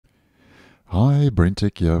Hi,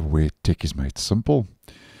 BrenTech here, where tech is made simple.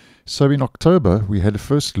 So in October, we had a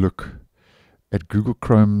first look at Google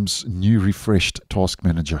Chrome's new refreshed Task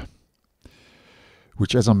Manager,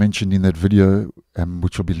 which, as I mentioned in that video,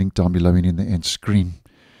 which will be linked down below and in the end screen,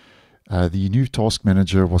 the new Task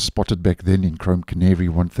Manager was spotted back then in Chrome Canary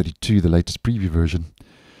 132, the latest preview version,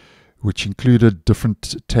 which included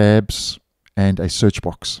different tabs and a search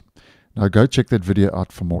box. Now go check that video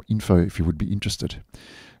out for more info if you would be interested.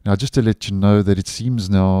 Now, just to let you know that it seems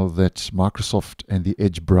now that Microsoft and the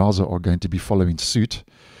Edge browser are going to be following suit.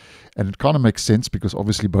 And it kind of makes sense because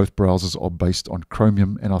obviously both browsers are based on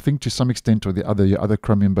Chromium. And I think to some extent or the other, your other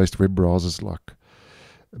Chromium-based web browsers like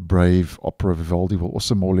Brave, Opera, Vivaldi will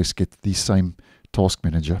also more or less get the same Task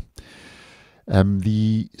Manager.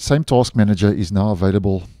 The same Task Manager is now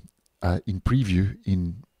available in preview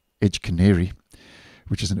in Edge Canary,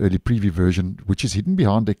 which is an early preview version, which is hidden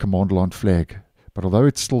behind a command line flag. But although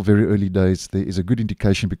it's still very early days, there is a good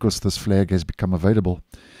indication, because this flag has become available,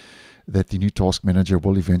 that the new Task Manager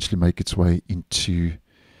will eventually make its way into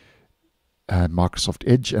Microsoft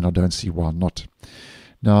Edge, and I don't see why not.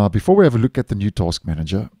 Now, before we have a look at the new Task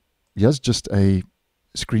Manager, here's just a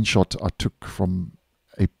screenshot I took from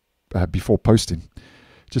a before posting,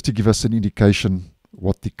 just to give us an indication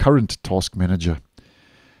what the current Task Manager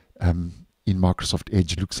in Microsoft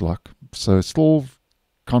Edge looks like. So it's still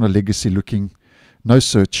kind of legacy looking. No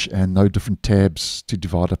search and no different tabs to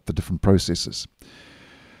divide up the different processes.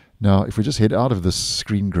 Now, if we just head out of this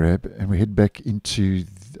screen grab and we head back into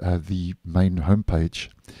the main homepage,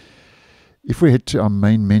 if we head to our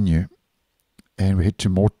main menu and we head to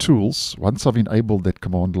more tools, once I've enabled that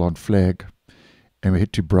command line flag and we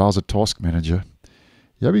head to Browser Task Manager,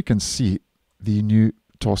 here we can see the new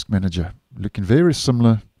Task Manager looking very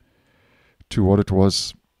similar to what it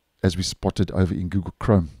was as we spotted over in Google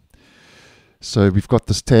Chrome. So we've got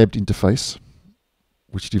this tabbed interface,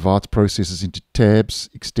 which divides processes into tabs,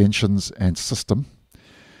 extensions, and system,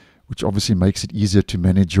 which obviously makes it easier to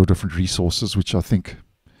manage your different resources, which I think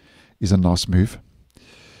is a nice move.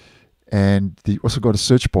 And you also got a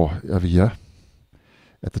search bar over here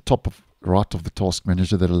at the top right of the Task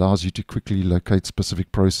Manager that allows you to quickly locate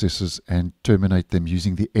specific processes and terminate them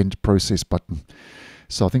using the End Process button.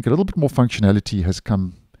 So I think a little bit more functionality has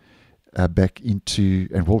come back into,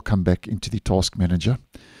 and will come back into, the Task Manager,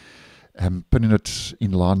 putting it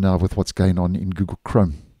in line now with what's going on in Google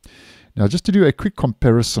Chrome. Now, just to do a quick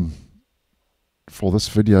comparison for this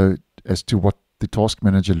video as to what the Task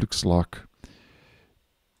Manager looks like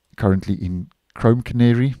currently in Chrome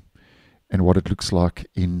Canary and what it looks like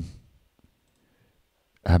in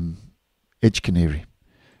Edge Canary.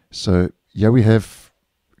 So here we have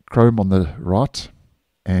Chrome on the right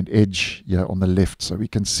and Edge here on the left. So we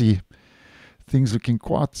can see things looking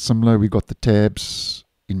quite similar. We got the tabs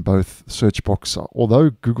in both search box, although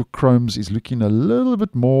Google Chrome's is looking a little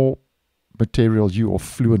bit more Material U or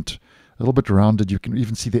fluent, a little bit rounded. You can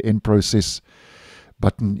even see the End Process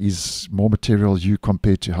button is more Material U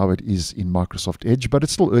compared to how it is in Microsoft Edge, but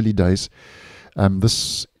it's still early days.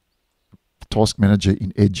 This Task Manager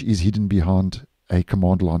in Edge is hidden behind a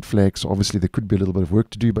command line flag, so obviously there could be a little bit of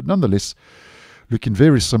work to do, but nonetheless looking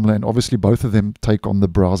very similar. And obviously both of them take on the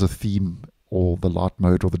browser theme, or the light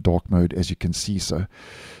mode or the dark mode, as you can see. So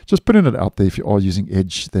just putting it out there, if you are using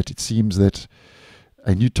Edge, that it seems that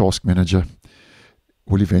a new Task Manager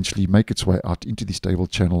will eventually make its way out into the stable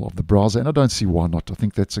channel of the browser, and I don't see why not. I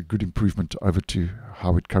think that's a good improvement over to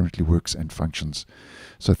how it currently works and functions.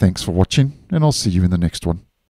 So thanks for watching, and I'll see you in the next one.